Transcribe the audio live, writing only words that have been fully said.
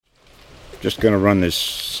Just going to run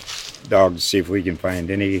this dog to see if we can find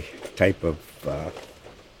any type of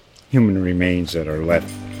human remains that are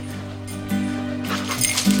left.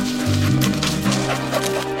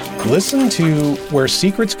 Listen to Where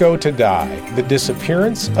Secrets Go to Die, The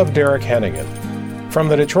Disappearance of Derek Hennigan. From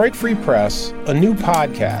the Detroit Free Press, a new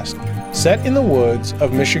podcast set in the woods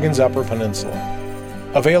of Michigan's Upper Peninsula.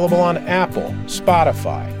 Available on Apple,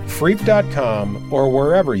 Spotify, Freep.com, or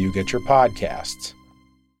wherever you get your podcasts.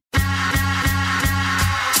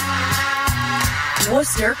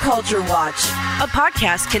 Worcester Culture Watch, a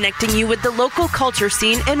podcast connecting you with the local culture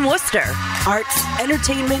scene in Worcester. Arts,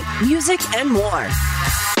 entertainment, music, and more.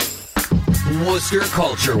 Worcester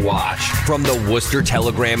Culture Watch from the Worcester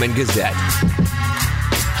Telegram and Gazette.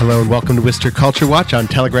 Hello and welcome to Worcester Culture Watch on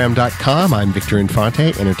Telegram.com. I'm Victor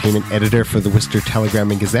Infante, entertainment editor for the Worcester Telegram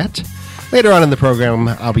and Gazette. Later on in the program,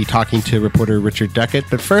 I'll be talking to reporter Richard Duckett.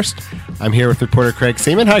 But first, I'm here with reporter Craig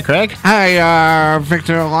Semon. Hi, Craig. Hi,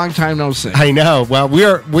 Victor. A long time no see. I know. Well,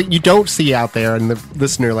 what you don't see out there in the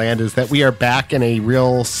listener land is that we are back in a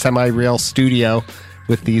real, semi-real studio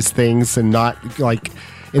with these things and not like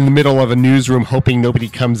in the middle of a newsroom hoping nobody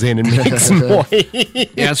comes in and makes noise.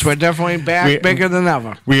 Yes, we're definitely back, bigger than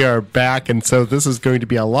ever. We are back, and so this is going to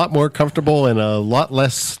be a lot more comfortable and a lot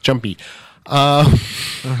less jumpy. Oh,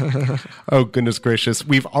 goodness gracious.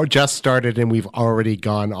 We've just started, and we've already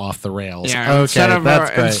gone off the rails. Yeah,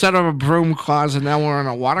 okay, instead of a broom closet, now we're in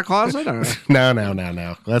a water closet? Or?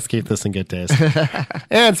 No. Let's keep this in good taste.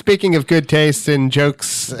 And speaking of good taste and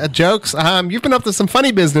jokes, you've been up to some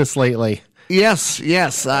funny business lately. Yes.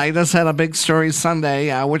 I just had a big story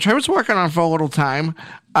Sunday, which I was working on for a little time,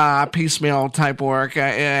 piecemeal type work,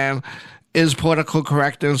 and is political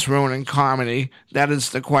correctness ruining comedy? That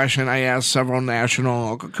is the question I asked several national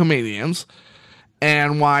local comedians,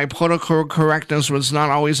 and why political correctness was not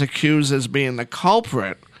always accused as being the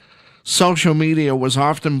culprit. Social media was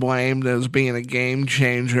often blamed as being a game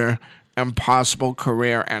changer and possible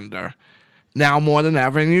career ender. Now more than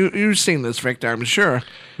ever, and you've seen this, Victor, I'm sure,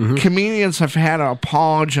 comedians have had to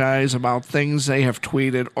apologize about things they have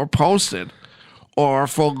tweeted or posted, or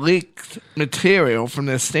for leaked material from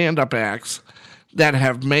their stand-up acts that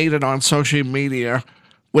have made it on social media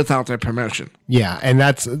without their permission. Yeah, and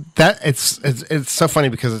it's so funny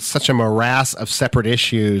because it's such a morass of separate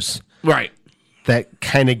issues, right? That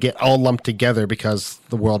kind of get all lumped together because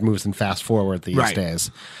the world moves in fast forward these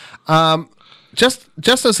days. Just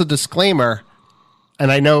as a disclaimer,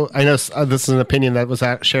 and I know this is an opinion that was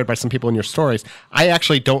shared by some people in your stories. I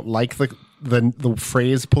actually don't like the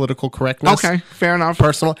phrase political correctness. Okay, fair enough.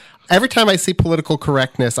 Personal. Every time I see political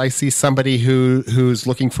correctness, I see somebody who's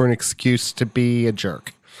looking for an excuse to be a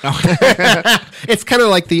jerk. It's kind of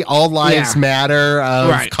like the all lives matter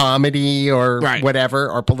of comedy or whatever,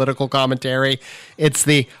 or political commentary. It's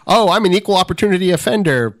the, I'm an equal opportunity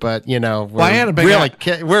offender, but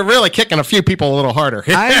we're really kicking a few people a little harder.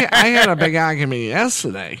 I had a big argument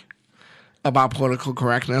yesterday about political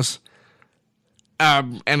correctness,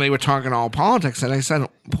 and they were talking all politics, and I said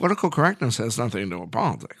political correctness has nothing to do with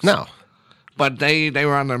politics. No, but they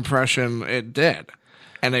were under the impression it did.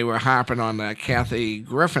 And they were harping on the Kathy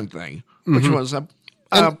Griffin thing, which was a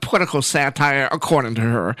political satire, according to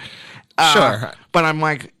her. Sure. But I'm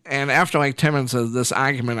like, and after like 10 minutes of this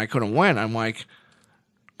argument I couldn't win, I'm like,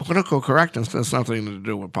 political correctness has nothing to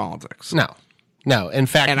do with politics. No. In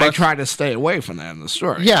fact, and I try to stay away from that in the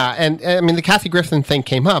story. Yeah, and I mean, the Kathy Griffin thing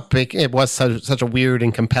came up. It was such a weird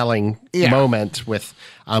and compelling moment with,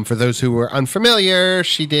 for those who were unfamiliar,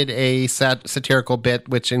 she did a satirical bit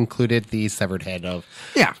which included the severed head of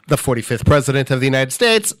the 45th president of the United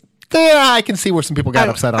States. I can see where some people got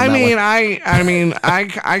upset on that one.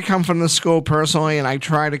 I come from the school personally, and I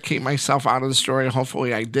try to keep myself out of the story.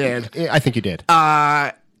 Hopefully I did. I think you did.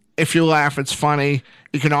 If you laugh, it's funny.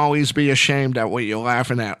 You can always be ashamed at what you're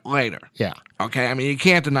laughing at later. Yeah. Okay? I mean, you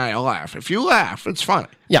can't deny a laugh. If you laugh, it's funny.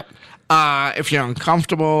 Yeah. If you're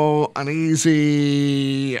uncomfortable,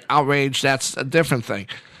 uneasy, outraged, that's a different thing.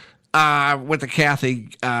 With the Kathy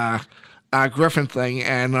Griffin thing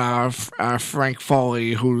and Frank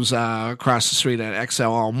Foley, who's across the street at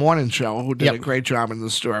XLL Morning Show, who did a great job in the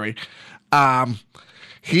story.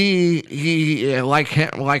 He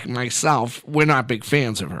like myself, we're not big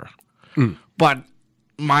fans of her. But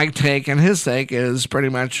my take and his take is pretty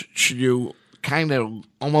much, should you kind of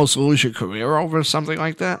almost lose your career over something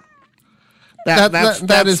like that?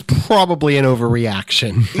 That is probably an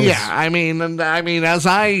overreaction. Yeah, I mean, as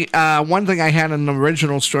one thing I had in the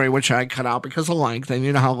original story, which I cut out because of length, and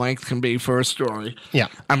you know how length can be for a story. Yeah,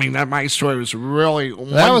 I mean my story was really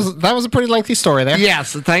that was a pretty lengthy story there.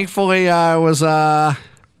 Yes, thankfully it was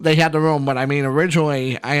they had the room, but I mean,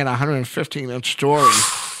 originally I had a 115-inch story,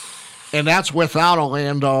 and that's without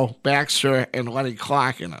Orlando Baxter and Lenny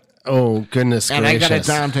Clark in it. Oh, goodness and gracious. I got it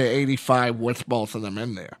down to 85 with both of them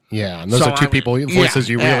in there. Yeah, and those are two voices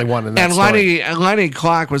you really want in that story. And Lenny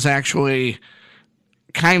Clark was actually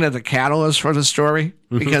kind of the catalyst for the story,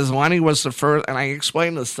 because Lenny was the first, and I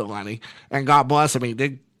explained this to Lenny, and God bless him, he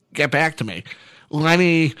did get back to me.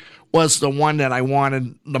 Lenny was the one that I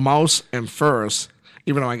wanted the most and first,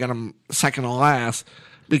 even though I got him second to last,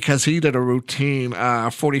 because he did a routine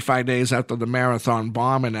 45 days after the marathon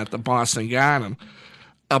bombing at the Boston Garden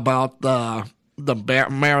about the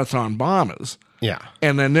marathon bombers. Yeah.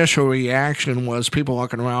 And the initial reaction was people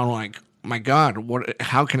looking around like, my God,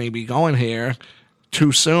 how can he be going here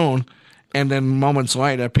too soon? And then moments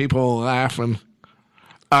later, people laughing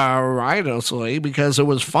riotously because it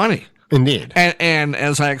was funny. Indeed. And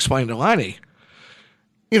as I explained to Lenny,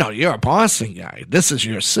 you're a Boston guy. This is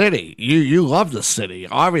your city. You love the city.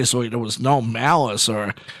 Obviously, there was no malice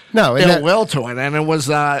or ill will to it. And it was,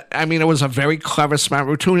 it was a very clever, smart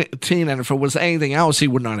routine. And if it was anything else, he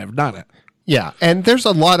would not have done it. Yeah. And there's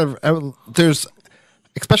a lot of,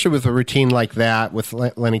 especially with a routine like that, with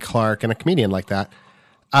Lenny Clark and a comedian like that,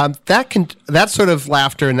 that sort of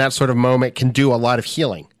laughter and that sort of moment can do a lot of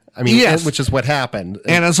healing. I mean, yes. Which is what happened.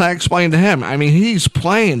 And as I explained to him, he's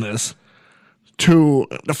playing this to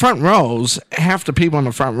the front rows. Half the people in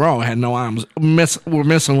the front row had no arms, were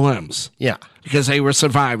missing limbs. Yeah. Because they were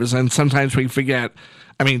survivors. And sometimes we forget,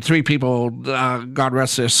 3 people, God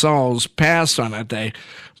rest their souls, passed on that day.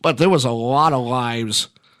 But there was a lot of lives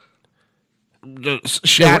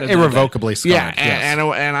shattered. Irrevocably scarred. Yeah.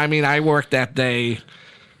 And I worked that day,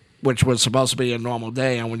 which was supposed to be a normal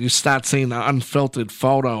day. And when you start seeing the unfiltered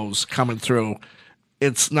photos coming through,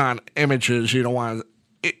 it's not images you don't want,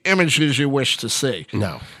 images you wish to see.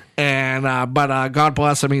 No. And but God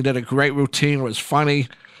bless him, he did a great routine. It was funny.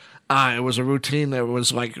 It was a routine that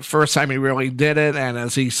was like first time he really did it. And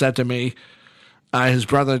as he said to me, his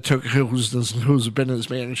brother who's been his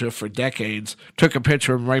manager for decades, took a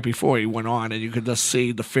picture of him right before he went on, and you could just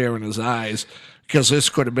see the fear in his eyes, because this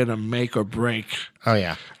could have been a make or break. Oh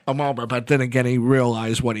yeah, a moment. But then again, he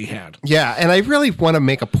realized what he had. Yeah, and I really want to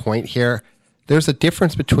make a point here. There's a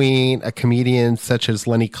difference between a comedian such as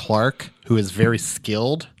Lenny Clark, who is very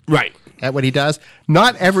skilled at what he does.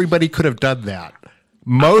 Not everybody could have done that.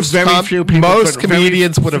 Most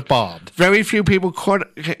comedians would have bombed. Very few people could.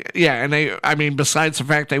 Yeah, and besides the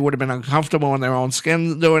fact they would have been uncomfortable in their own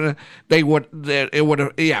skin doing it, it would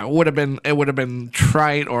have been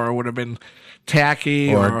trite, or it would have been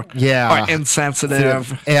tacky or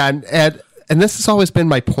insensitive. And this has always been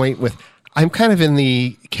my point with. I'm kind of in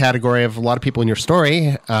the category of a lot of people in your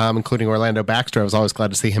story, including Orlando Baxter. I was always glad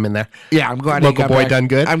to see him in there. Yeah, I'm glad Local boy done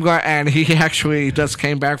good. I'm glad, and he actually just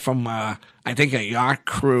came back from I think a yacht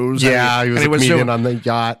cruise. Yeah, he was a comedian on the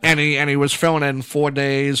yacht, and he was filling in 4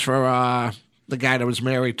 days for the guy that was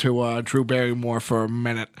married to Drew Barrymore for a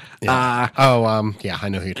minute. Yeah. I know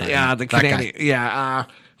who you're talking about. Yeah, the Canadian. Yeah,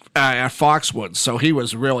 at Foxwoods. So he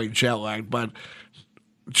was really jet lagged, but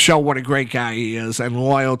show what a great guy he is, and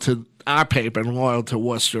loyal to our paper and loyal to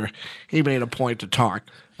Worcester. He made a point to talk.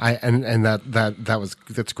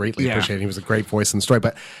 That's greatly appreciated. He was a great voice in the story.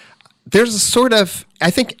 But there's a sort of, I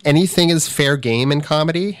think anything is fair game in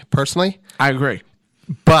comedy, personally. I agree.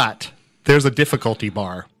 But there's a difficulty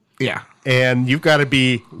bar. Yeah. And you've got to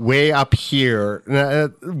be way up here,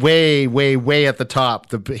 way at the top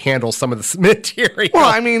to handle some of this material.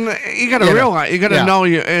 Well, you got to realize, you got to know,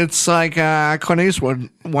 it's like Clint Eastwood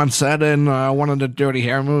once said in one of the Dirty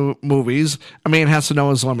Harry movies, it has to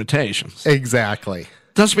know his limitations. Exactly.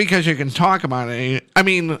 Just because you can talk about it.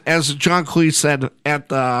 As John Cleese said at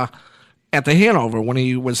the Hanover when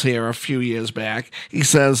he was here a few years back, he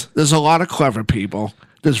says, there's a lot of clever people.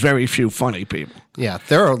 There's very few funny people. Yeah,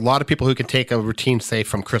 there are a lot of people who can take a routine, say,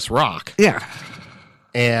 from Chris Rock. Yeah.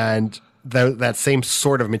 And that same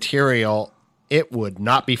sort of material, it would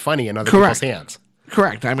not be funny in other people's hands.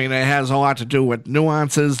 Correct. It has a lot to do with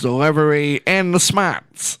nuances, delivery, and the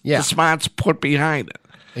smarts. Yeah. The smarts put behind it.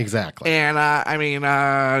 Exactly. And,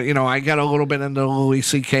 I got a little bit into Louis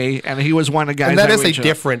C.K., and he was one of the guys. And that is a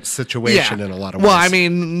different situation in a lot of ways.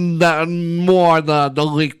 Well, the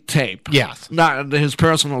leaked tape. Yes. Not his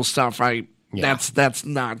personal stuff, right? Yeah. That's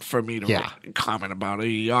not for me to comment about.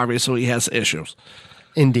 He obviously has issues.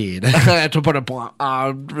 Indeed. To put it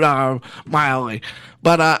mildly.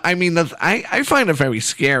 But, I find it very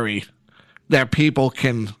scary that people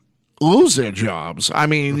can lose their jobs.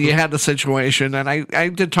 You had the situation, and I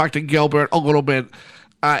did talk to Gilbert a little bit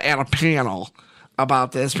at a panel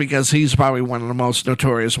about this because he's probably one of the most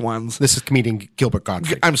notorious ones. This is comedian Gilbert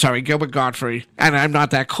Godfrey. I'm sorry, Gilbert Godfrey, and I'm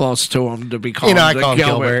not that close to him to be called. I call him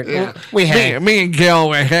Gilbert. Yeah. We hang. Me and Gil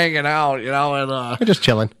were hanging out, and We're just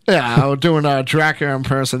chilling. yeah, we're doing Dracula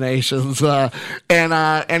impersonations,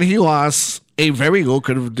 and he lost a very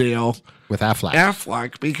lucrative deal With Affleck.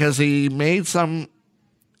 Affleck because he made some.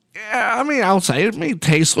 Yeah, I mean, I'll say it made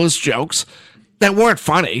tasteless jokes that weren't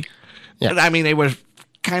funny. Yeah. I mean, they were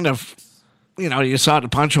kind of. You saw the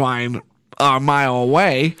punchline a mile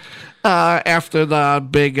away after the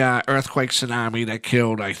big earthquake tsunami that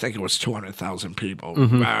killed, I think it was 200,000 people.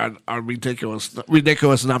 A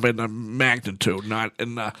ridiculous number in the magnitude, not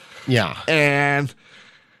in the... Yeah. And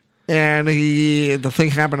the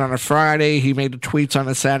thing happened on a Friday. He made the tweets on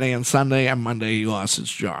a Saturday and Sunday, and Monday he lost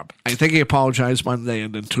his job. I think he apologized Monday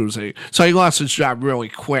and then Tuesday. So he lost his job really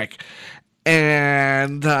quick.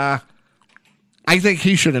 And... I think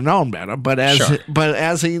he should have known better, but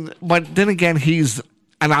then again, he's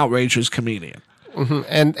an outrageous comedian. Mm-hmm.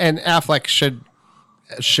 And Affleck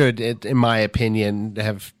should, in my opinion,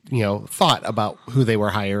 have thought about who they were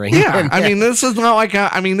hiring. Yeah, I mean, this is not like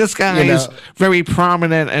this guy is very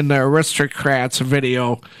prominent in the Aristocrats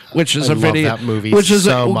video, which is that movie which is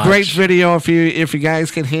so a great much. video if you guys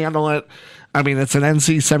can handle it. I mean, it's an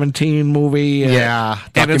NC-17 movie. And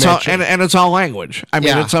it's all language. I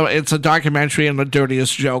mean, it's a documentary and the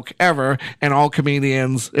dirtiest joke ever. And all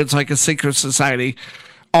comedians, it's like a secret society.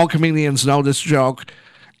 All comedians know this joke,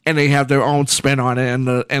 and they have their own spin on it.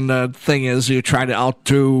 And the thing is, you try to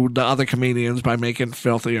outdo the other comedians by making it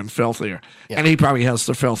filthier and filthier. Yeah. And he probably has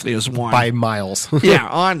the filthiest one by miles. Yeah,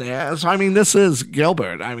 on there. So I mean, this is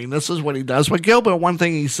Gilbert. I mean, this is what he does. But Gilbert, one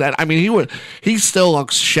thing he said, I mean, he still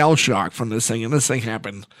looks shell shocked from this thing, and this thing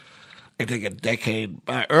happened, I think, a decade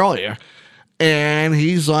earlier. And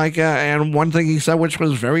he's like, and one thing he said, which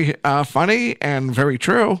was very funny and very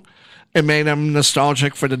true, it made him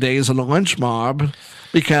nostalgic for the days of the lynch mob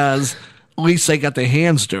because at least they got their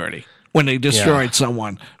hands dirty when they destroyed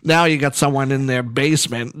someone. Now you got someone in their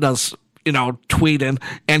basement that's tweeting,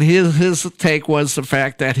 and his take was the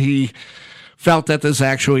fact that he felt that there's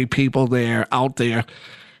actually people out there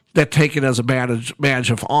that take it as a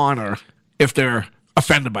badge of honor if they're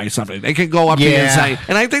offended by something. They can go up there and say,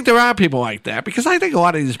 and I think there are people like that, because I think a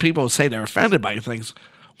lot of these people say they're offended by things.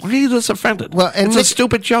 Why are you just offended? Well, and it's a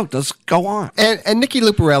stupid joke. Just go on. And Nikki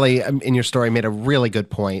Luparelli, in your story, made a really good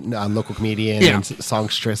point. Local comedian and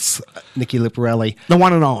songstress Nikki Luparelli. The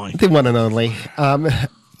one and only. The one and only.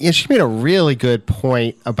 She made a really good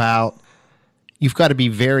point about you've got to be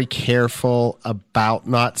very careful about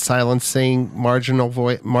not silencing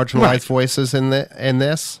marginalized voices in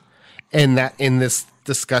this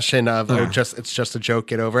discussion of it's just a joke,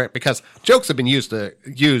 get over it, because jokes have been used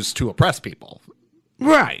to oppress people.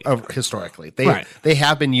 Right. Historically. They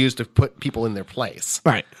have been used to put people in their place.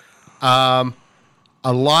 Right. A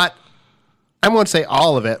lot, I won't say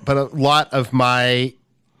all of it, but a lot of my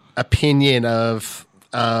opinion of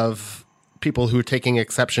people who are taking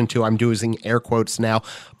exception to, I'm using air quotes now,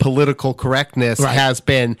 political correctness has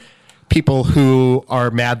been people who are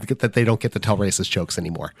mad that they don't get to tell racist jokes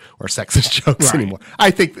anymore or sexist jokes anymore. I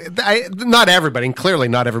think, not everybody, and clearly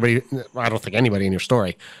not everybody, I don't think anybody in your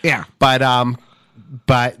story. Yeah.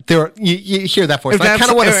 But there, you hear that voice. I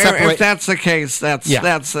kind of want to separate. If that's the case, that's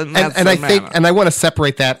and I think, and I want to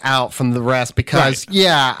separate that out from the rest because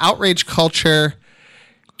outrage culture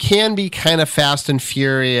can be kind of fast and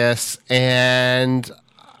furious, and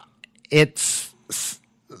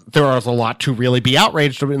there is a lot to really be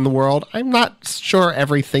outraged in the world. I'm not sure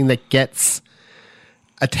everything that gets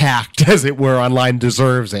attacked, as it were, online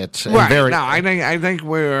deserves it. Right. I think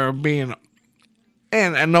we're being.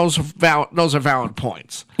 And those are valid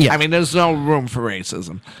points. Yeah. I mean, there's no room for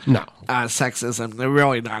racism. No. Sexism, they're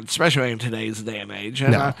really not, especially in today's day and age.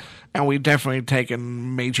 And, and we've definitely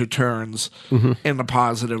taken major turns in the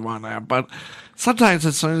positive on that. But sometimes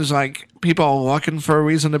it seems like people are looking for a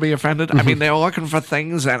reason to be offended. I mean, they're looking for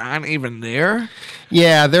things that aren't even there.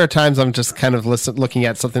 Yeah, there are times I'm just kind of looking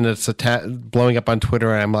at something that's blowing up on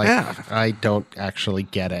Twitter, and I'm like, I don't actually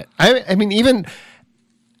get it. I mean, even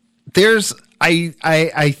there's...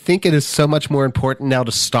 I think it is so much more important now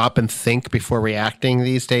to stop and think before reacting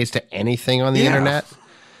these days to anything on the internet,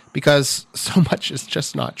 because so much is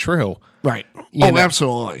just not true. Right.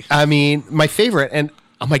 Absolutely. I mean, my favorite, and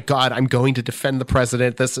oh my God, I'm going to defend the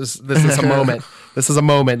president. This is a moment. This is a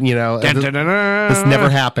moment, this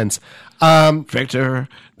never happens. Victor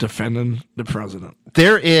defending the president.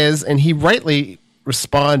 There is, and he rightly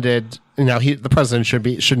responded, the president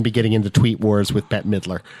shouldn't be getting into tweet wars with Bette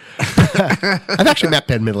Midler. I've actually met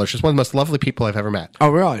Bette Midler. She's one of the most lovely people I've ever met. Oh,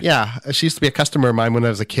 really? Yeah. She used to be a customer of mine when I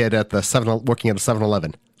was a kid at working at a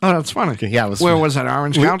 7-Eleven. Oh, that's funny. Yeah, Where was that?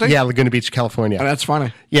 Orange County? Yeah, Laguna Beach, California. Oh, that's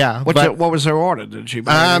funny. Yeah. What was her order? Did she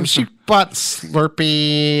buy she bought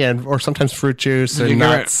Slurpee or sometimes fruit juice and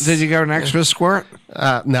nuts. Did you get an extra squirt?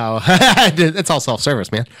 No. It's all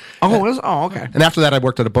self-service, man. Oh, okay. And after that, I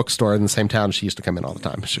worked at a bookstore in the same town. She used to come in all the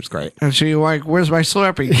time. She was great. And she like, where's my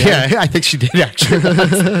Slurpee? Yeah, I think she did, actually.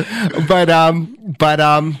 but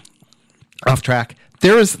off track.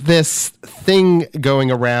 There is this thing going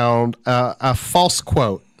around, a false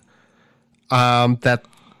quote that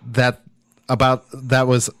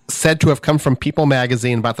was said to have come from People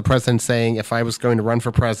magazine about the president saying, if I was going to run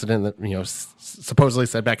for president, that supposedly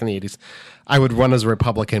said back in the 80s, I would run as a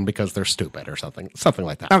Republican because they're stupid or something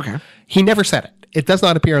like that. Okay. He never said it. It does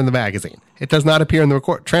not appear in the magazine. It does not appear in the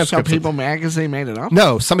transcript. So People magazine made it up?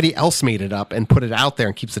 No, somebody else made it up and put it out there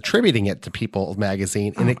and keeps attributing it to People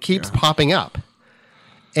magazine, and it keeps popping up.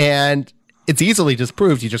 And it's easily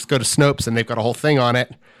disproved. You just go to Snopes and they've got a whole thing on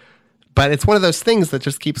it. But it's one of those things that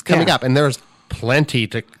just keeps coming up. And there's plenty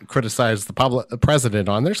to criticize the president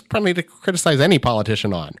on. There's plenty to criticize any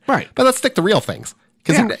politician on. Right. But let's stick to real things.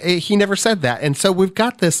 Because he never said that. And so we've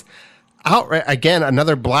got this outrage, again,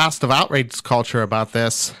 another blast of outrage culture about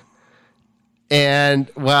this.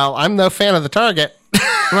 And, well, I'm no fan of the target.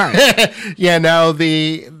 Right.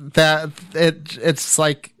 It's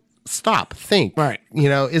like, stop, think. Right.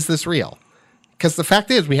 Is this real? Because the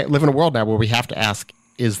fact is, we live in a world now where we have to ask,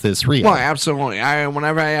 is this real? Well, absolutely.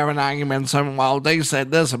 Whenever I have an argument, they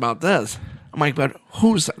said this about this. I'm like, but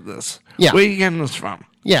who said this? Yeah. Where are you getting this from?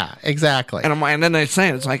 Yeah, exactly. And then they say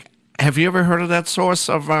it's like, have you ever heard of that source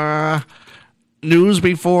of news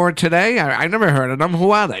before today? I never heard of them.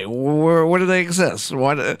 Who are they? Where do they exist?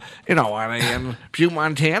 What are they in Butte,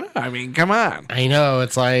 Montana? I mean, come on. I know,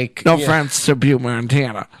 it's like... No offense to Butte,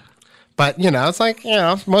 Montana. But, it's like,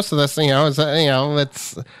 most of this,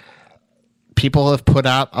 it's... People have put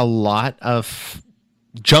out a lot of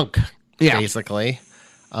junk, basically.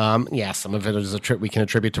 Some of it is we can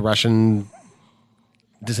attribute to Russian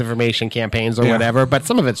disinformation campaigns or whatever, but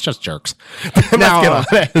some of it's just jerks. Now,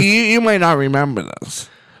 you might not remember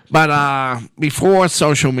this, but before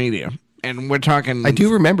social media, and we're talking... I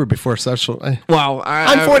do remember before social... Well,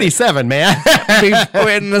 I'm 47, man.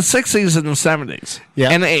 In the 60s and the 70s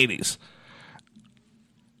and the 80s,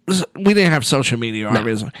 we didn't have social media,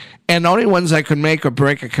 obviously. No. And the only ones that could make or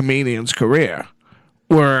break a comedian's career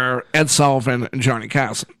were Ed Sullivan and Johnny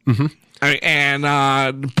Carson. Mm-hmm.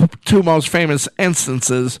 And two most famous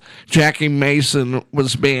instances, Jackie Mason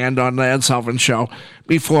was banned on the Ed Sullivan show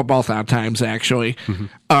before both our times, actually,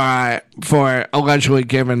 for allegedly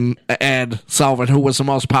giving Ed Sullivan, who was the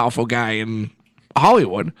most powerful guy in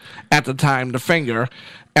Hollywood at the time, the finger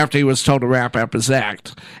after he was told to wrap up his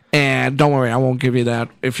act. And don't worry, I won't give you that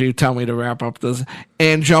if you tell me to wrap up this.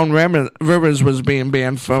 And Joan Rivers was being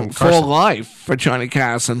banned for life for Johnny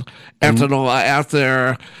Carson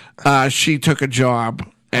after she took a job.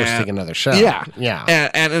 Hosting another show. Yeah.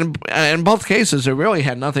 And in both cases, it really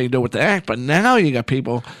had nothing to do with the act. But now you got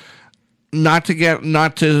people not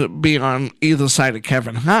to be on either side of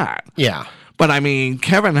Kevin Hart. Yeah. But, I mean,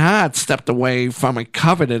 Kevin Hart stepped away from a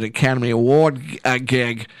coveted Academy Award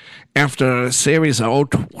gig after a series of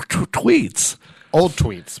old tweets. Old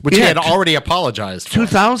tweets, which he had already apologized for.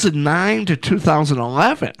 2009 to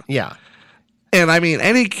 2011. Yeah. And, I mean,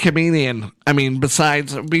 any comedian,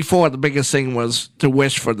 before the biggest thing was to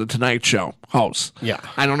wish for the Tonight Show host. Yeah.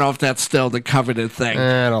 I don't know if that's still the coveted thing.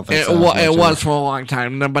 I don't think so. It was for a long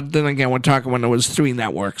time. But then again, we're talking when there was 3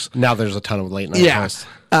 networks. Now there's a ton of late night hosts.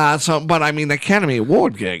 But I mean, the Academy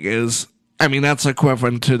Award gig is, that's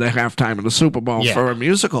equivalent to the halftime of the Super Bowl for a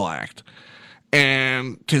musical act.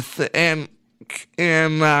 And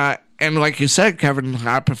and like you said, Kevin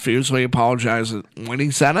Hart profusely apologized when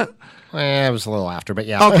he said it. It was a little after, but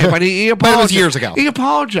yeah. Okay, but he apologized. But it was years ago. He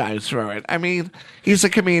apologized for it. I mean, he's a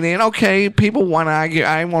comedian. Okay, people want to argue.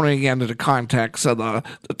 I won't get into the context of the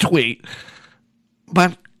tweet.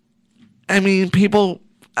 But,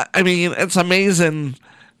 it's amazing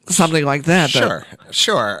something like that.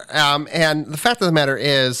 Sure. And the fact of the matter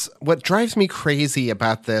is, what drives me crazy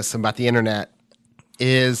about this, about the internet,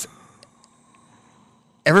 is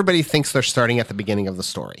everybody thinks they're starting at the beginning of the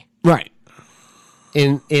story. Right.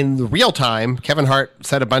 In the real time, Kevin Hart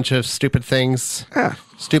said a bunch of stupid things,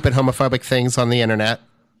 stupid homophobic things on the internet.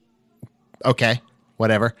 Okay,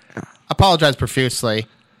 whatever. Apologized profusely.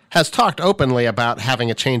 Has talked openly about having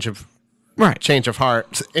a change of change of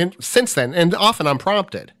heart since then, and often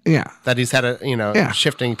unprompted. Yeah. That he's had a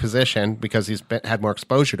shifting position because he's had more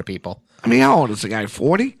exposure to people. I mean, how old is the guy?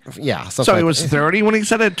 40? Yeah. So he was 30 when he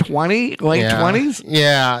said it. 20, late 20s.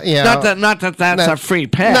 Yeah. Not that that's a free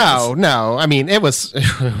pass. No. I mean, it was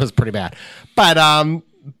pretty bad. But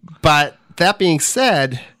that being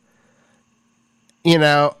said,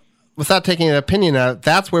 without taking an opinion out,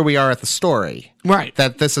 that's where we are at the story. Right.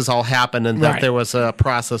 That this has all happened and that there was a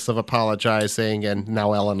process of apologizing and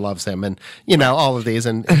now Ellen loves him and, all of these.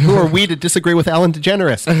 And who are we to disagree with Ellen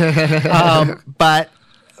DeGeneres?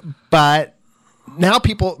 But now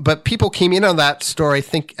people came in on that story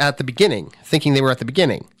thinking they were at the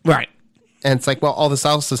beginning. Right. And it's like, well, all this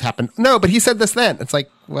else has happened. No, but he said this then. It's like,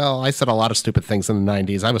 well, I said a lot of stupid things in the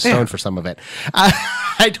 90s. I was stoned for some of it.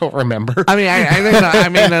 I don't remember. I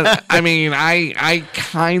mean, I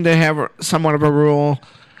kind of have somewhat of a rule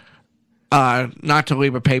not to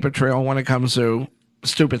leave a paper trail when it comes to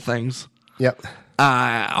stupid things. Yep.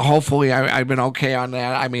 Hopefully, I've been okay on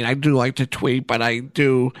that. I mean, I do like to tweet, but I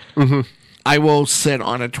do. Mm-hmm. I will sit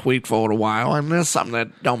on a tweet for a little while, and there's something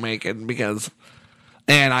that don't make it because.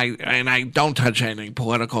 And I don't touch anything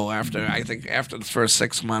political after the first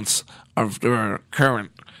 6 months of the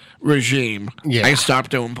current regime. Yeah. I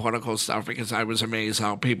stopped doing political stuff because I was amazed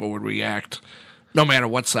how people would react no matter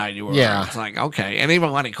what side you were on. It's like, okay. And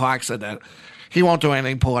even Lenny Clark said that. He won't do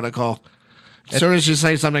anything political. As soon as you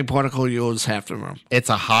say something political, you lose half the room. It's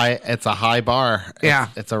a high bar.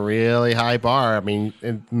 It's a really high bar. I mean,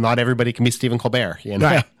 not everybody can be Stephen Colbert,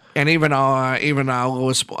 Right. And even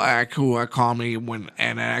Louis Black, who called me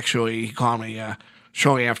he called me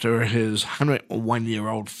shortly after his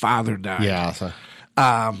 101-year-old father died. Yeah.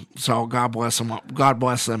 So God bless him. God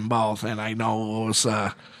bless them both. And I know Louis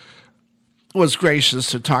was gracious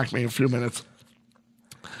to talk to me a few minutes.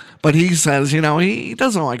 But he says, he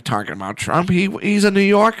doesn't like talking about Trump. He's a New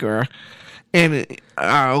Yorker, and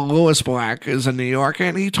Louis Black is a New Yorker,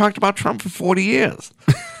 and he talked about Trump for 40 years.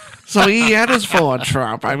 So he had his full on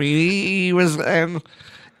Trump. I mean, he was, and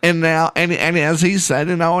now, and as he said,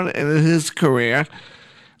 in his career,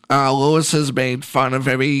 Lewis has made fun of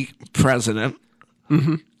every president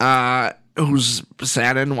who's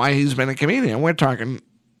saddened why he's been a comedian. We're talking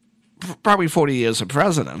probably 40 years of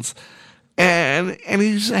presidents, and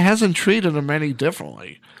he hasn't treated them any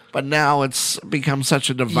differently. But now it's become such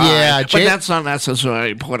a divide. Yeah, but that's not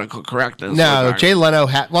necessarily political correctness. No, Jay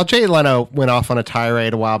Leno went off on a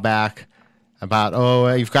tirade a while back about,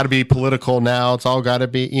 you've got to be political now. It's all got to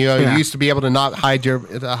be, you used to be able to not hide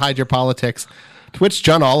your politics. To which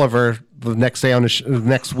John Oliver the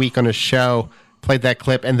next week on his show played that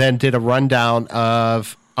clip and then did a rundown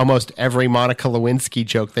of almost every Monica Lewinsky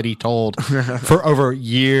joke that he told for over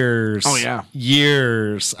years. Oh, yeah.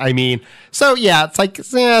 Years. I mean, so yeah, it's like,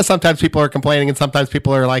 sometimes people are complaining and sometimes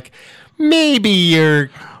people are like, maybe you're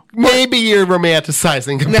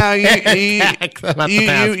romanticizing. Now, you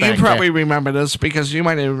probably remember this because you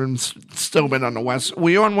might have even still been on the West. Were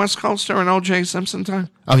you on West Coast during O.J. Simpson time?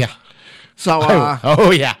 Oh, yeah. So,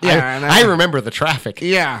 yeah. I remember the traffic.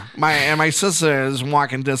 Yeah, my sister is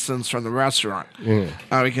walking distance from the restaurant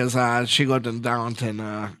because she lived in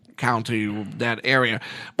Darlington County, that area.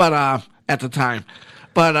 But at the time,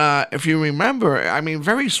 if you remember, I mean,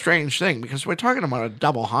 very strange thing because we're talking about a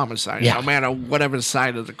double homicide. No matter whatever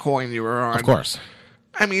side of the coin you were on. Of course.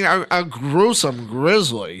 I mean, a gruesome,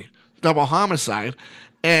 grisly double homicide,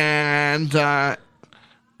 and.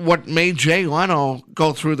 What made Jay Leno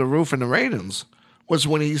go through the roof in the ratings was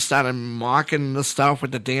when he started mocking the stuff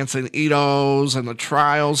with the dancing Itos and the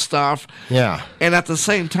trial stuff. Yeah. And at the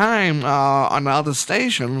same time, on the other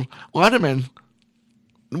station, Letterman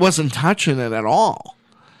wasn't touching it at all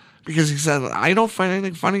because he said, I don't find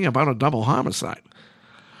anything funny about a double homicide.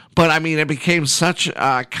 But, I mean, it became such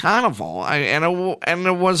a carnival, and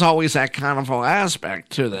there was always that carnival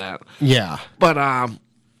aspect to that. Yeah. But,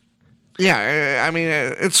 yeah, I mean,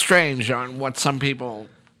 it's strange on what some people.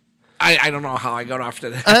 I don't know how I got off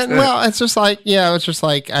to that. Well, it's just like I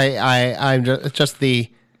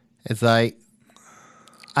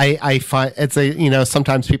find it's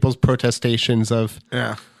sometimes people's protestations of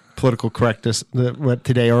political correctness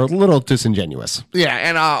today are a little disingenuous. Yeah,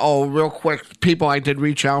 and real quick, people I did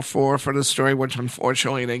reach out for this story, which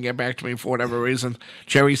unfortunately didn't get back to me for whatever reason.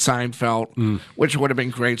 Jerry Seinfeld, which would have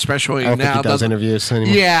been great, especially I don't now. think he does interviews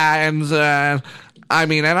anymore. Yeah, and I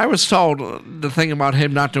mean, and I was told the thing about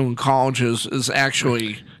him not doing colleges is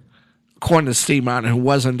actually according to Steve Martin, who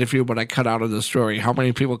was interviewed, but I cut out of the story. How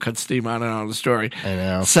many people cut Steve Martin out of the story? I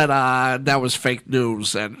know. Said that was fake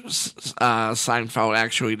news, and Seinfeld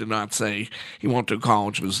actually did not say he won't do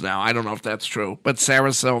colleges now. I don't know if that's true. But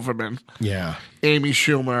Sarah Silverman, Yeah. Amy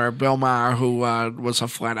Schumer, Bill Maher, who was a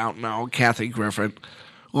flat-out no, Kathy Griffin,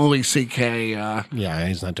 Louis C.K., Yeah,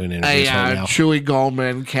 he's not doing interviews right now. Chewy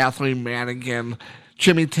Goldman, Kathleen Madigan,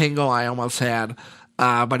 Jimmy Tingle I almost had,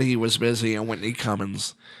 but he was busy, and Whitney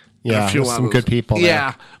Cummings. Yeah, A few there's some others. good people there.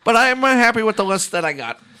 Yeah, but I'm happy with the list that I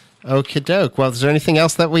got. Okie doke. Well, is there anything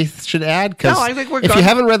else that we should add? 'Cause No, I think we're if good. you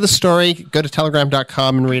haven't read the story, go to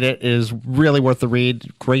telegram.com and read it. It is really worth the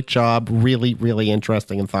read. Great job. Really, really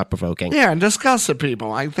interesting and thought-provoking. Yeah, and discuss it,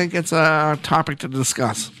 people. I think it's a topic to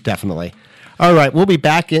discuss. Definitely. All right, we'll be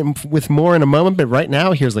back with more in a moment, but right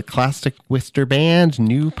now, here's a classic Worcester band,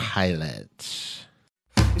 New Pilot.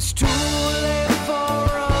 It's too late for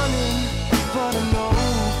running, but I know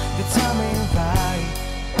the time ain't right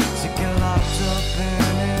to get locked up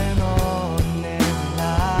in an ordinary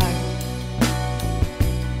life,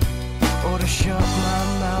 or to shut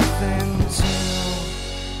my mouth until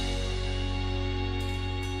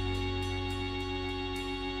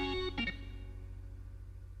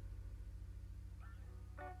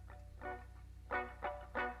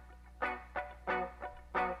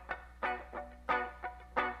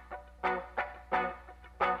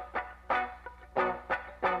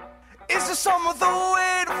Is there some other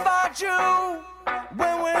way to find you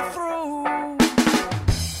when we're through?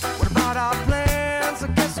 What about our plans? I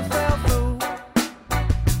guess it fell through.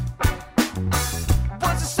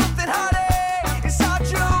 Was there something hiding inside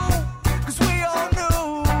you? 'Cause we all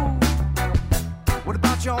knew. What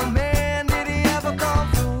about your man? Did he ever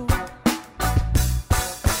come through?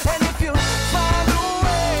 And if you find a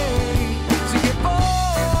way to get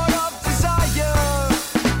bored of desire,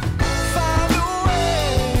 find a way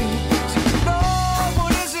to know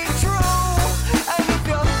what isn't true. And if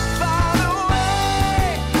you find a way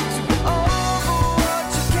to get over what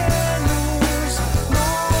you can't lose, no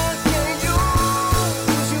one can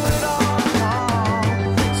use you at all.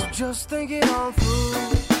 So just think it on through.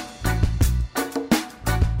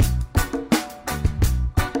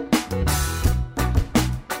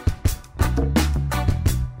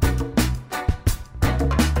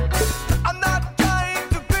 I'm not trying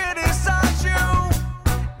to criticize you,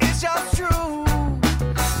 it's just true.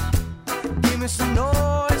 Give me some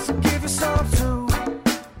noise, I'll give you some too.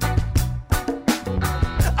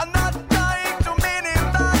 I'm not trying to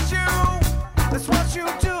minimize you, that's what you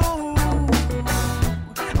do.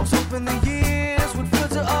 I was hoping the years would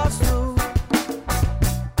filter us through.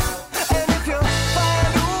 And if you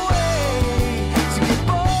find a way to get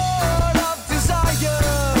bored of desire,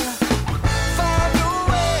 find a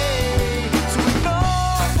way to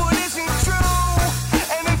ignore what isn't true.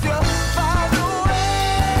 And if you find a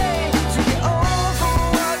way to get over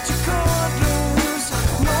what you could lose,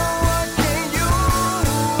 no one can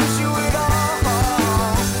use you at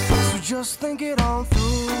all. So just think it on through.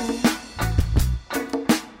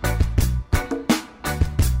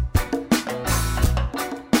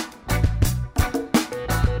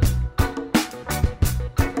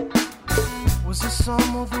 Was there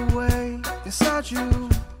some other way inside you?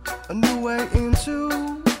 A new way into?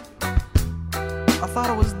 I thought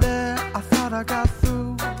I was there, I thought I got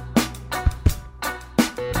through.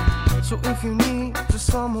 So if you need to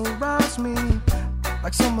summarize me,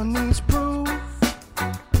 like someone needs proof,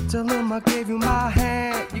 tell him I gave you my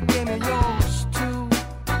hand, you gave me yours too.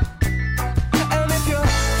 And if you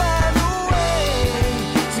find a way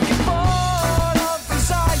to get bored of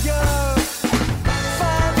desire,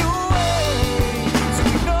 find a way to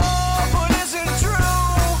ignore what isn't true.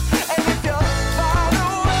 And if you find a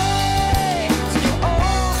way to get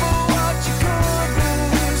over what you could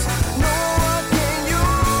lose, no one can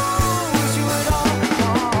use you at all.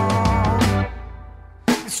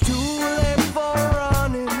 It's too late for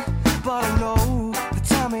running, but I know the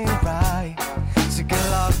time ain't right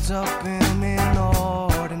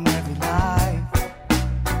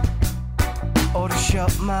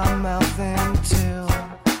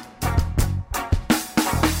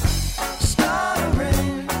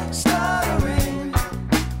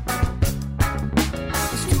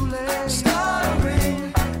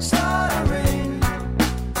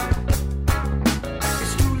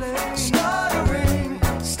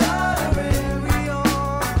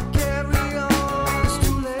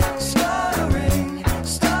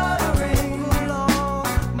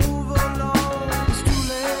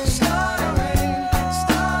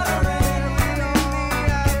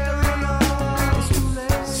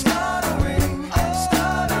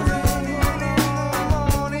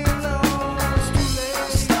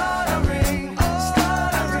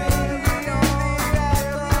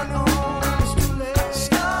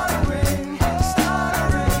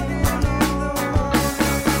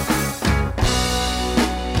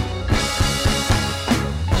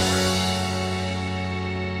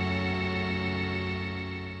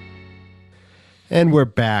And we're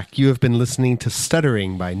back. You have been listening to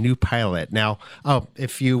Stuttering by New Pilot. Now,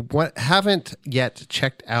 if you haven't yet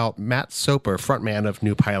checked out, Matt Soper, frontman of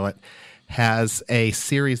New Pilot, has a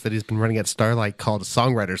series that he's been running at Starlight called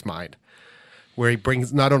Songwriter's Mind, where he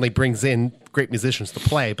not only brings in great musicians to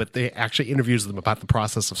play, but they actually interviews them about the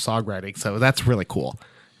process of songwriting. So that's really cool.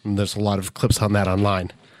 And there's a lot of clips on that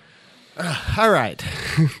online. All right.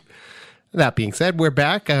 That being said, we're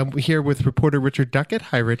back. We're here with reporter Richard Duckett.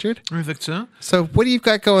 Hi, Richard. Hi, Victor. So what do you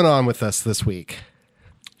got going on with us this week?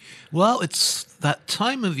 Well, it's that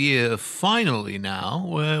time of year finally now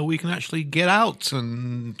where we can actually get out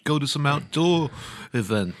and go to some outdoor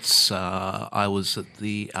events. I was at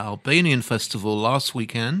the Albanian Festival last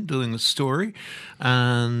weekend doing a story,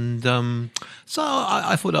 and so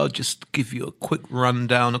I thought I'd just give you a quick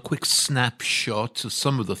rundown, a quick snapshot of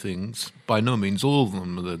some of the things. By no means all of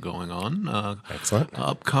them that are going on. Excellent.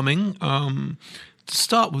 Upcoming. To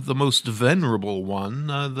start with the most venerable one,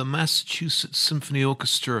 the Massachusetts Symphony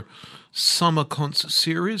Orchestra Summer Concert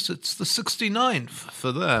Series. It's the 69th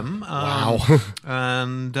for them. Wow.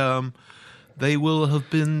 And they will have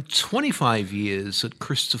been 25 years at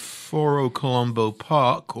Cristoforo Colombo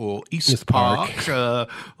Park, or East Park,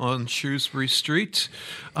 on Shrewsbury Street,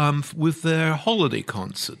 with their holiday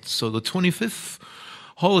concerts. So the 25th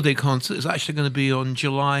holiday concert is actually going to be on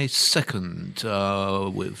July 2nd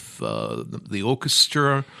with the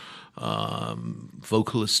orchestra,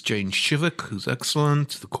 vocalist Jane Shivak, who's excellent,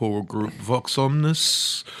 the choral group Vox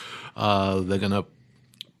Omnis. They're going to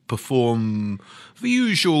perform the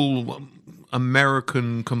usual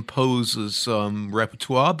American composers'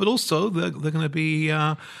 repertoire, but also they're going to be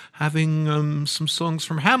having some songs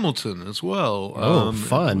from Hamilton as well. Oh,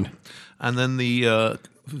 fun. And then the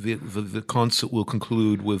concert will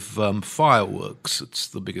conclude with fireworks. It's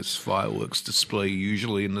the biggest fireworks display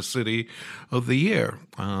usually in the city of the year.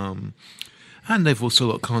 And they've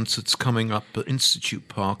also got concerts coming up at Institute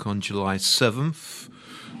Park on July 7th.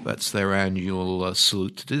 That's their annual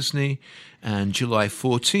Salute to Disney. And July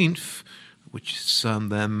 14th, which is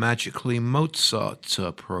their Magically Mozart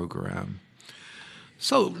program.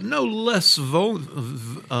 So, no less venerable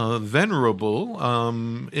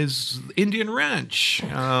is Indian Ranch,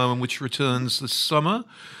 which returns this summer,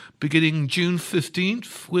 beginning June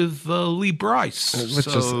 15th with Lee Bryce. That's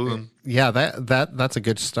a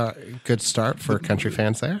good start for country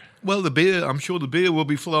fans there. Well, I'm sure the beer will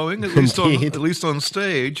be flowing, at least on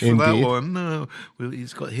stage for that one.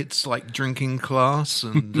 He's got hits like Drinking Class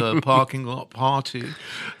and Parking Lot Party.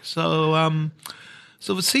 So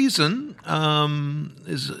the season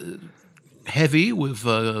is heavy with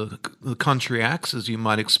the country acts, as you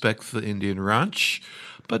might expect for Indian Ranch,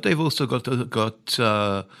 but they've also got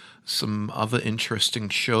some other interesting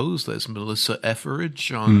shows. There's Melissa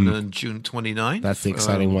Etheridge on June 29th. That's the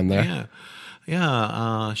exciting one there.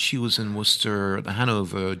 Yeah. She was in Worcester at the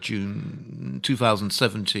Hanover June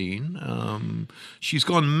 2017. She's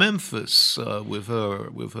gone Memphis with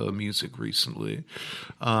her music recently.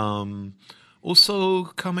 Also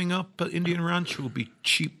coming up at Indian Ranch will be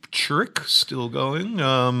Cheap Trick, still going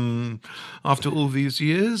after all these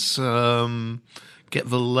years. Get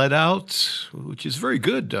the Lead Out, which is very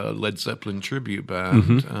good, Led Zeppelin tribute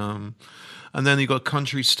band. And then you got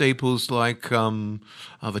country staples like the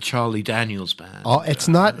Charlie Daniels Band. Oh, it's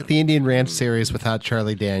not the Indian Ranch series without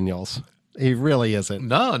Charlie Daniels. He really isn't.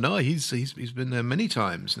 No, he's been there many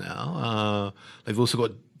times now. They've also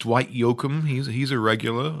got Dwight Yoakam. He's a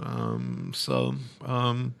regular.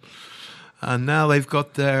 And now they've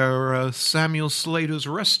got their Samuel Slater's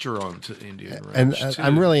Restaurant at Indian Ranch. And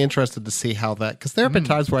I'm really interested to see how that, because there have been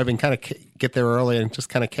times where I've been kind of get there early and just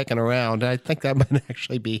kind of kicking around. I think that might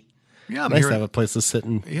actually be nice to have a place to sit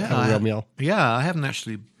and have a real meal. Yeah, I haven't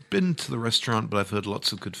actually been to the restaurant, but I've heard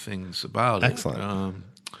lots of good things about it. Excellent.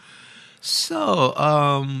 So,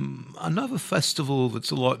 another festival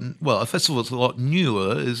that's a lot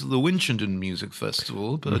newer is the Winchendon Music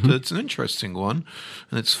Festival, but it's an interesting one,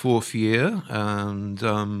 and it's fourth year,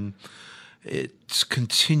 and it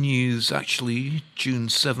continues actually June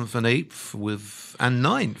 7th and 8th and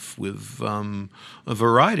 9th with a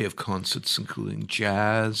variety of concerts, including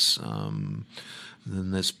jazz.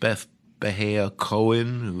 Then there's Beth Behar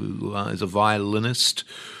Cohen, who is a violinist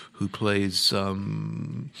who plays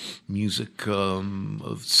music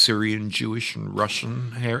of Syrian, Jewish, and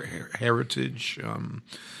Russian heritage.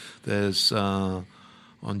 There's on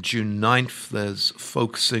June 9th, there's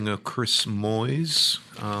folk singer Chris Moyes.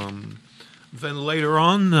 Then later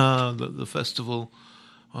on, the festival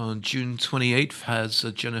on June 28th has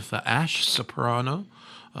Jennifer Ash, soprano.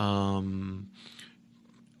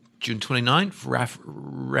 June 29th,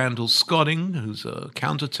 Randall Scotting, who's a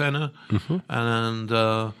countertenor, and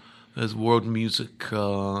there's World Music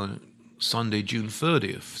Sunday, June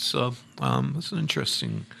 30th. So it's an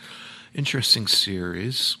interesting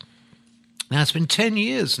series. Now, it's been 10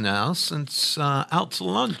 years now since Out to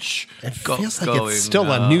Lunch got feels like going. It's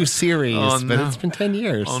still a new series, but it's been 10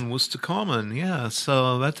 years. On Worcester Common, yeah.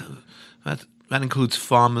 So that includes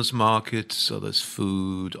farmers markets, so there's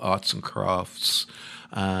food, arts and crafts,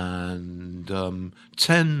 and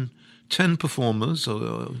 10 performers,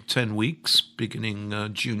 10 weeks, beginning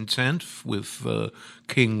June 10th with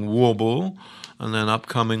King Warble. And then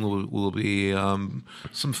upcoming will be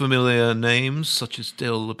some familiar names such as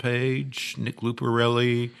Dale LePage, Nick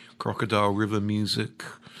Luparelli, Crocodile River Music,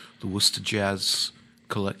 the Worcester Jazz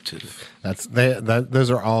Collective. Those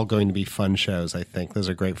are all going to be fun shows, I think. Those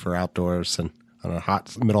are great for outdoors and on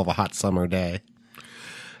middle of a hot summer day.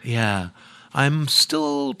 Yeah. I'm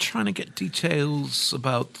still trying to get details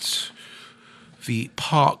about the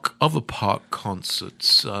other park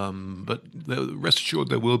concerts, but rest assured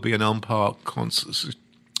there will be an Elm Park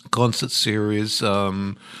concert series,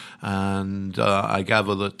 and I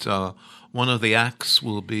gather that one of the acts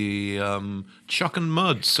will be Chuck and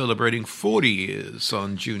Mud celebrating 40 years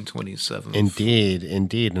on June 27th. Indeed,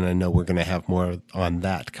 and I know we're going to have more on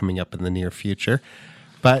that coming up in the near future.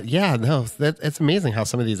 But yeah, no, it's amazing how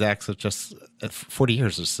some of these acts have just 40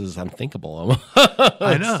 years. This is unthinkable.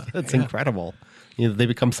 I know. It's incredible. They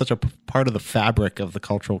become such a part of the fabric of the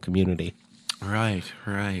cultural community. Right.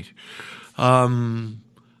 A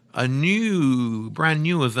brand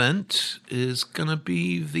new event is going to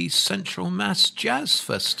be the Central Mass Jazz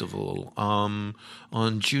Festival on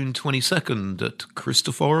June 22nd at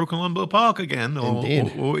Cristoforo Colombo Park again,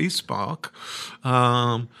 or East Park.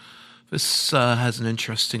 This has an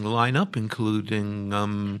interesting lineup,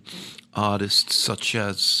 including artists such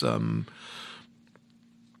as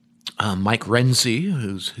Mike Renzi,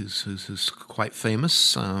 who's quite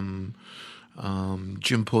famous, Jim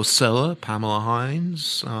Porcella, Pamela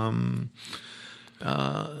Hines.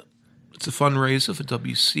 It's a fundraiser for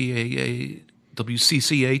WCCA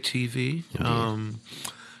TV.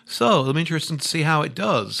 So it'll be interesting to see how it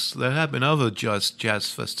does. There have been other jazz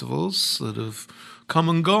festivals that have come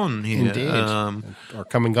and gone here. Indeed. Or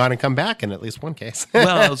come and gone and come back in at least one case. Well,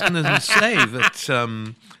 I was going to say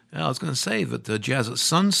that the Jazz at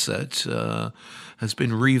Sunset has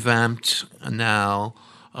been revamped now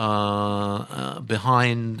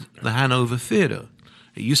behind the Hanover Theatre.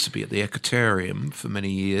 It used to be at the Ecotarium for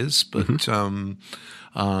many years, but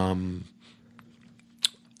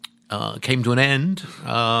came to an end.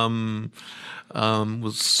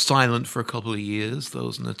 Was silent for a couple of years. There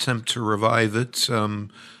was an attempt to revive it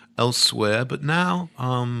elsewhere, but now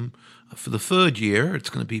for the third year, it's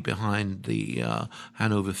going to be behind the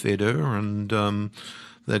Hanover Theatre, and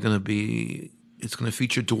it's going to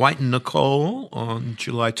feature Dwight and Nicole on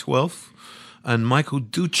July 12th, and Michael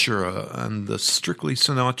Duchera and the Strictly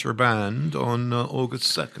Sinatra Band on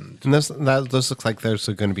August 2nd. And those look like those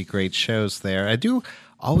are going to be great shows there. I do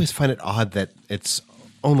always find it odd that it's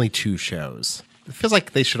only 2 shows. It feels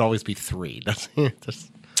like they should always be 3.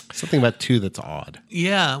 There's something about 2 that's odd.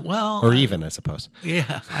 Yeah, well, or even, I suppose.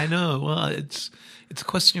 Yeah, I know. Well, it's a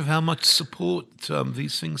question of how much support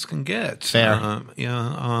these things can get. Fair.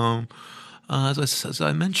 As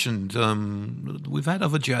I mentioned, we've had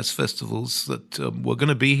other jazz festivals that were going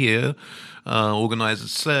to be here,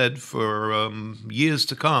 organizers said, for years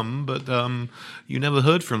to come, but you never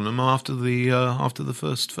heard from them after the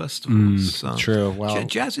first festival. True. Well,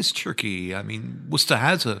 jazz is tricky. I mean, Worcester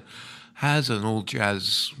has an all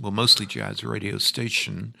jazz, well, mostly jazz radio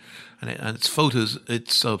station, and its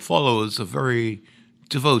followers are very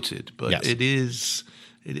devoted, but yes.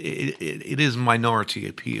 It is minority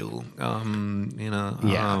appeal,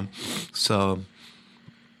 so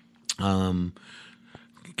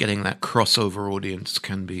getting that crossover audience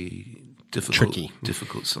can be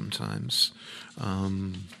difficult sometimes.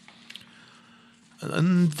 And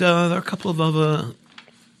there are a couple of other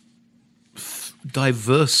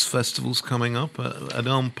diverse festivals coming up. At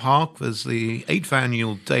Elm Park, there's the 8th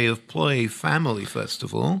annual Day of Play Family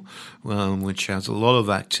Festival, which has a lot of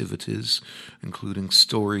activities, including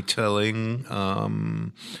storytelling,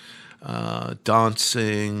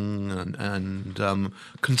 dancing, and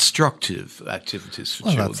constructive activities for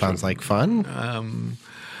children. That sounds like fun.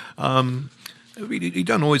 You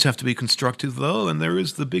don't always have to be constructive, though, and there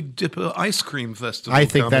is the Big Dipper Ice Cream Festival. I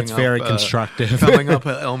think that's very constructive. Coming up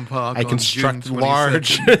at Elm Park. I construct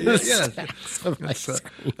large.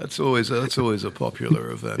 That's always a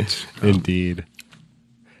popular event. Indeed.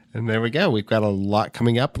 And there we go. We've got a lot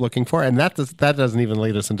coming up, looking for, and that doesn't even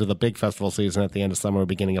lead us into the big festival season at the end of summer or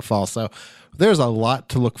beginning of fall. So there's a lot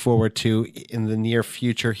to look forward to in the near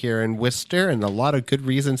future here in Worcester, and a lot of good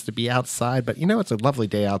reasons to be outside. But it's a lovely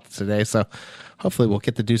day out today, so hopefully we'll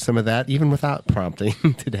get to do some of that even without prompting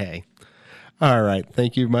today. All right.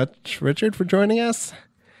 Thank you much, Richard, for joining us.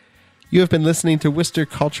 You have been listening to Worcester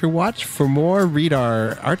Culture Watch. For more, read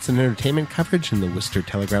our arts and entertainment coverage in the Worcester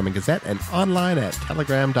Telegram and Gazette and online at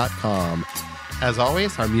telegram.com. As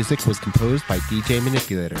always, our music was composed by DJ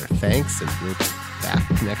Manipulator. Thanks, and we'll be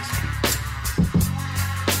back next week.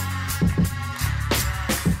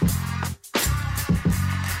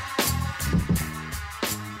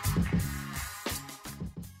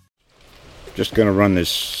 Just going to run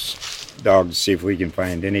this dog to see if we can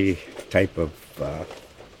find any type of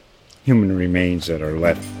human remains that are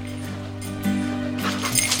left.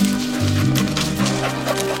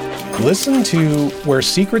 Listen to Where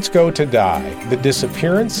Secrets Go to Die, The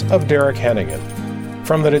Disappearance of Derek Hennigan.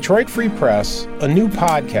 From the Detroit Free Press, a new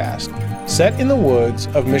podcast set in the woods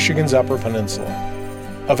of Michigan's Upper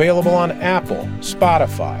Peninsula. Available on Apple,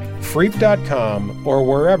 Spotify, Freep.com, or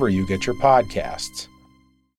wherever you get your podcasts.